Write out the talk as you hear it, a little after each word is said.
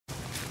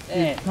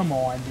Dude, come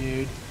on,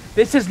 dude.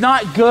 This is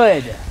not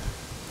good.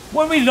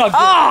 What do you mean not good?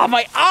 Ah,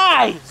 my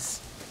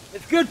eyes!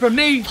 It's good for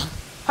me.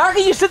 How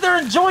can you sit there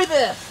and enjoy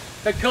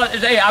this? Because,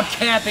 hey, I'm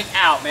camping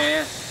out,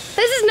 man.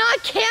 This is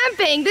not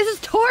camping. This is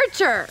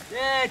torture.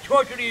 Yeah,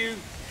 torture to you,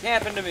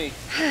 camping to me.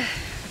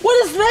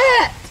 What is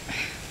that?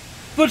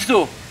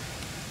 Footstool.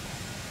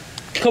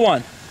 Come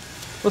on.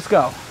 Let's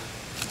go.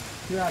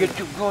 Get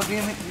your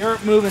goddamn it. You're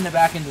moving it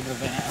back into the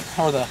van,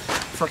 or the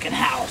freaking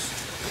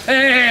house.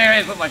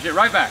 Hey, put my shit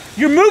right back.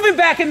 You're moving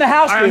back in the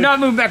house, dude. I'm not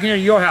moving back into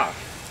your house.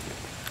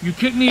 You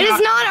kicked me out. It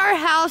is not our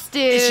house,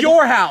 dude. It's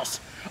your house.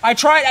 I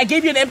tried, I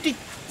gave you an empty...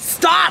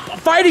 Stop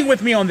fighting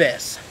with me on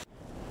this.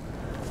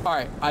 All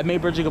right, I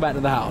made Bridget go back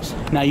to the house.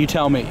 Now you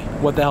tell me,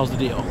 what the hell's the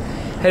deal?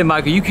 Hey,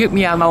 Michael, you kicked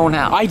me out of my own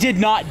house. I did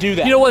not do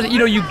that. You know what? You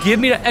know, you give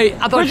me that. Hey,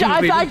 I thought Bridget, she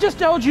was leaving. I just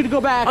told you to go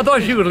back. I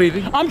thought she was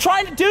leaving. I'm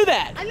trying to do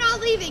that. I'm not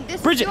leaving.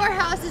 This Bridget. is your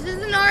house. This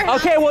isn't our house.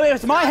 Okay, well, if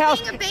it's my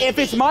house, Being a baby. if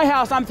it's my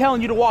house, I'm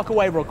telling you to walk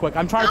away real quick.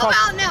 I'm trying to talk.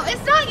 How about no?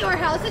 It's not your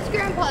house. It's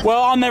Grandpa's.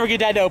 Well, I'll never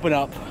get Dad to open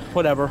up.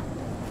 Whatever.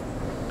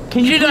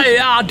 Can you?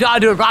 I'll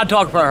do it. I'll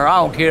talk for her. I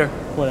don't care.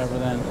 Whatever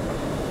then.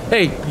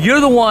 Hey, you're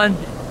the one.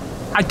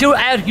 I do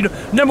ask you.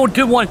 Number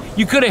one,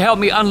 you could have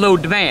helped me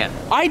unload the van.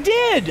 I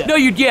did. No,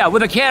 you yeah,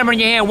 with a camera in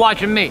your hand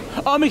watching me.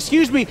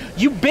 Excuse me.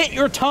 You bit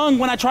your tongue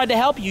when I tried to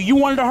help you. You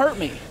wanted to hurt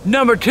me.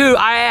 Number two,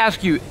 I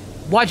asked you,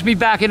 watch me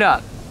back it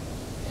up.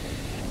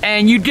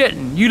 And you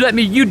didn't. You let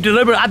me,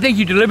 I think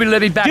you deliberately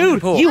let me back in the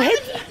pool. Dude, Why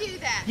would you do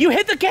that? you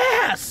hit the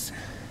gas.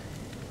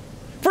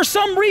 For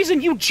some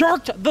reason, you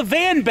jerked the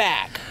van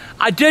back.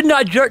 I did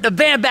not jerk the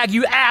van back,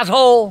 you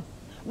asshole.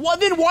 Well,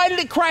 then why did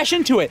it crash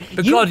into it?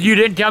 Because you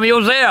didn't tell me it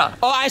was there.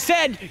 Oh, I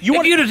said If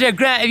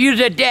you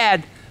said,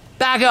 Dad,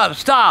 back up,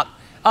 stop,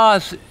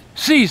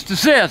 cease,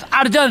 desist,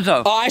 I'd have done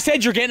so. Oh, I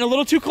said you're getting a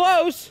little too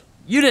close.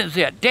 You didn't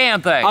say a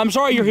damn thing. I'm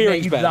sorry your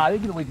hearing's You bad. lie.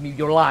 Get away from me,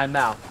 your lying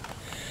mouth.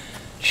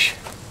 Shh.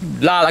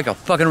 You lie like a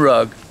fucking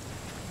rug.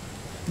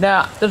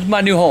 Now, this is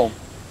my new home.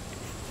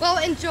 Well,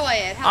 enjoy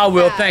it. I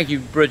will, thank you,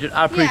 Bridget.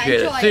 I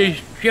appreciate enjoy it. See,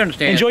 it. she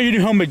understands. Enjoy your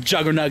new home,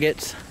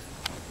 McJuggernuggets.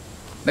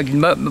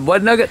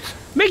 What nuggets?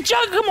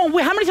 McJug, come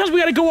on, how many times we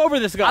gotta go over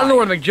this guy? I don't know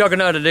what a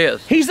McJuggernaut it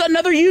is. He's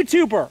another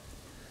YouTuber.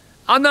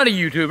 I'm not a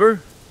YouTuber.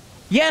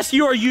 Yes,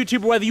 you're a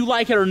YouTuber, whether you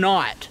like it or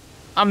not.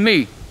 I'm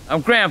me.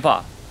 I'm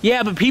Grandpa.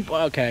 Yeah, but people,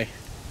 okay.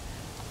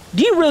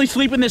 Do you really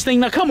sleep in this thing?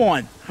 Now, come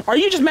on. Are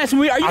you just messing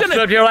with me? I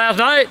slept here last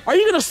night. Are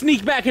you gonna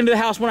sneak back into the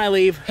house when I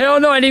leave? Hell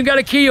no, I ain't even got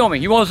a key on me.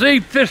 You wanna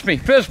see? Fist me,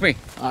 fist me.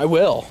 I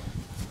will.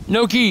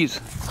 No keys.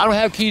 I don't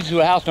have keys to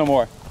the house no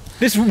more.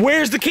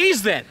 Where's the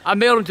keys then? I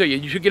mailed them to you.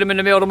 You should get them in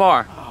the mail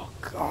tomorrow. Oh,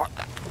 God.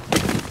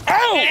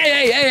 Ow!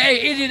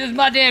 Hey, idiot, this is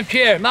my damn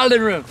chair, my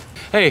living room.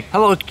 Hey,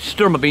 how about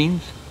stir my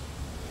beans?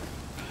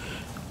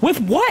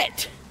 With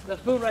what? That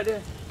spoon right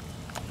there.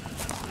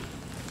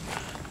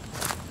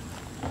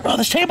 Oh,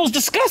 this table's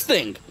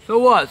disgusting. So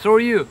what? So are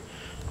you.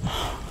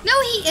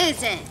 No, he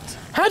isn't.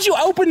 How'd you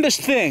open this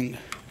thing?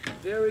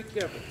 Very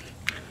careful.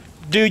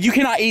 Dude, you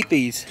cannot eat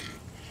these.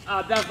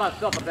 That's my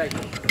stuff, I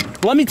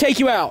think. Let me take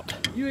you out.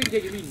 You ain't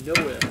taking me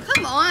nowhere.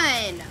 Come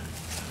on.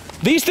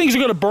 These things are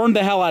gonna burn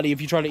the hell out of you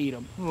if you try to eat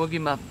them. We'll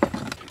give my...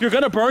 You're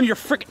gonna burn your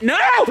frick... No!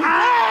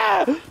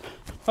 Ah!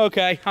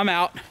 Okay, I'm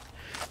out.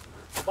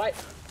 Bite.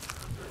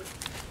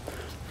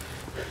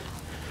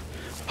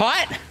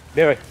 Hot?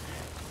 Very.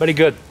 Very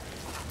good.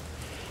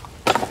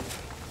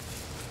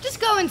 Just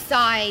go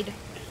inside.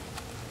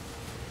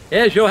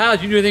 Yeah, it's your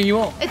house. You do anything you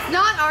want. It's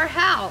not our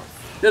house.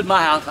 This is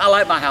my house. I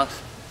like my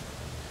house.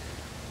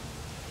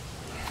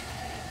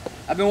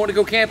 I've been wanting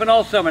to go camping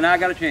all summer. Now I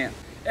got a chance.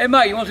 Hey,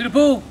 Mike, you want to see the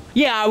pool?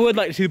 Yeah, I would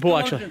like to see the pool,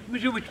 actually. Let me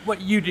see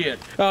what you did.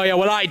 Oh, yeah,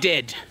 what I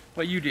did.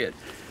 What you did.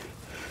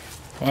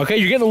 Okay,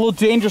 you're getting a little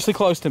dangerously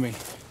close to me.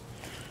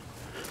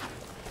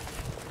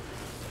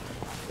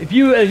 If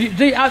you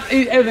see,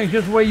 everything's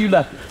just the way you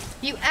left it.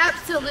 You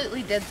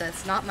absolutely did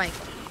this, not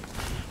Michael.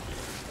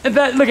 In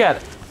fact, look at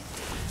it.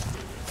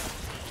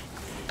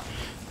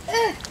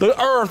 The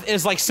earth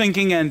is like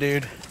sinking in,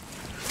 dude.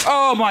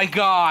 Oh my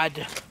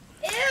God.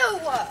 Ew!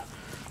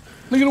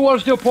 Look at the water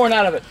still pouring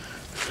out of it.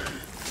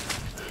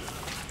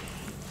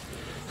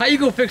 How you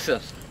gonna fix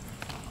this?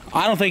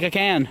 I don't think I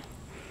can.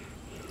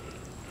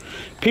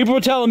 People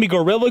are telling me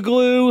Gorilla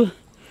Glue,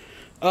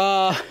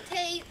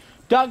 Tape.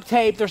 duct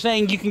tape. They're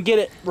saying you can get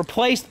it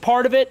replaced,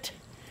 part of it.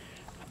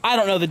 I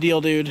don't know the deal,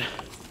 dude.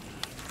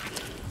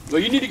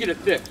 Well, you need to get it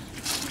fixed.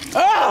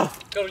 Ah!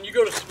 Because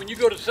when you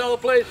go to sell a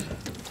place,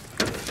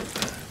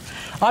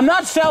 I'm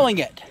not selling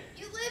it.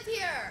 You live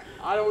here.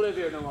 I don't live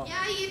here no more.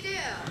 Yeah, you do.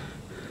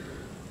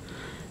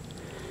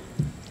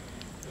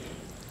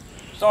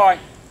 Sorry.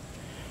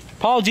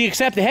 Apology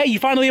accepted. Hey, you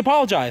finally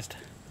apologized.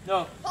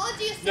 No.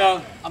 Apology accepted.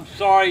 No, I'm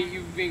sorry.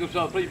 You ain't gonna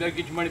sell a place. You better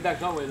get your money back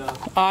some way though.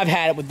 I've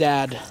had it with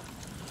Dad.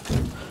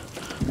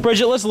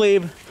 Bridget, let's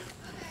leave. Okay.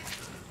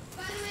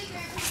 By the way,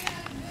 Grandpa, you're gonna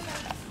have to move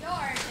out of the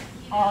yard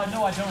if you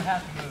No, I don't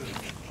have to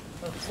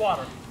move. The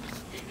squatter.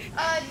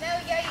 no,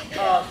 yeah, you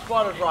do.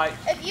 Squatter's right.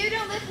 If you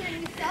don't live here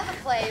and you sell the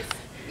place,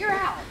 you're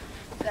out.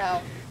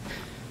 So.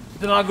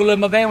 Then I'll go live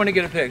in my van when I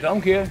get it fixed. I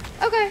don't care.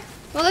 Okay.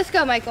 Well, let's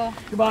go, Michael.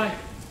 Goodbye.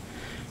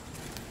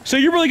 So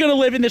you're really gonna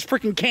live in this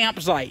freaking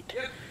campsite?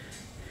 Yep.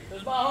 This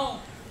is my home.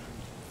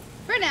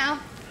 For now.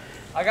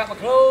 I got my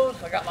clothes,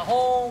 I got my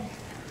home,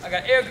 I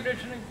got air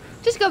conditioning,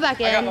 Just go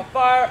back I got my in.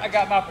 fire, I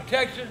got my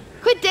protection,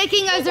 Quit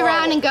dicking us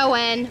around and go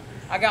in.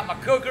 I got my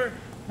cooker.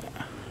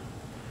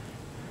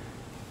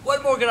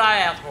 What more could I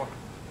ask for?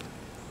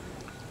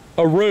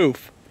 A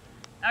roof.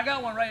 I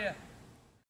got one right here.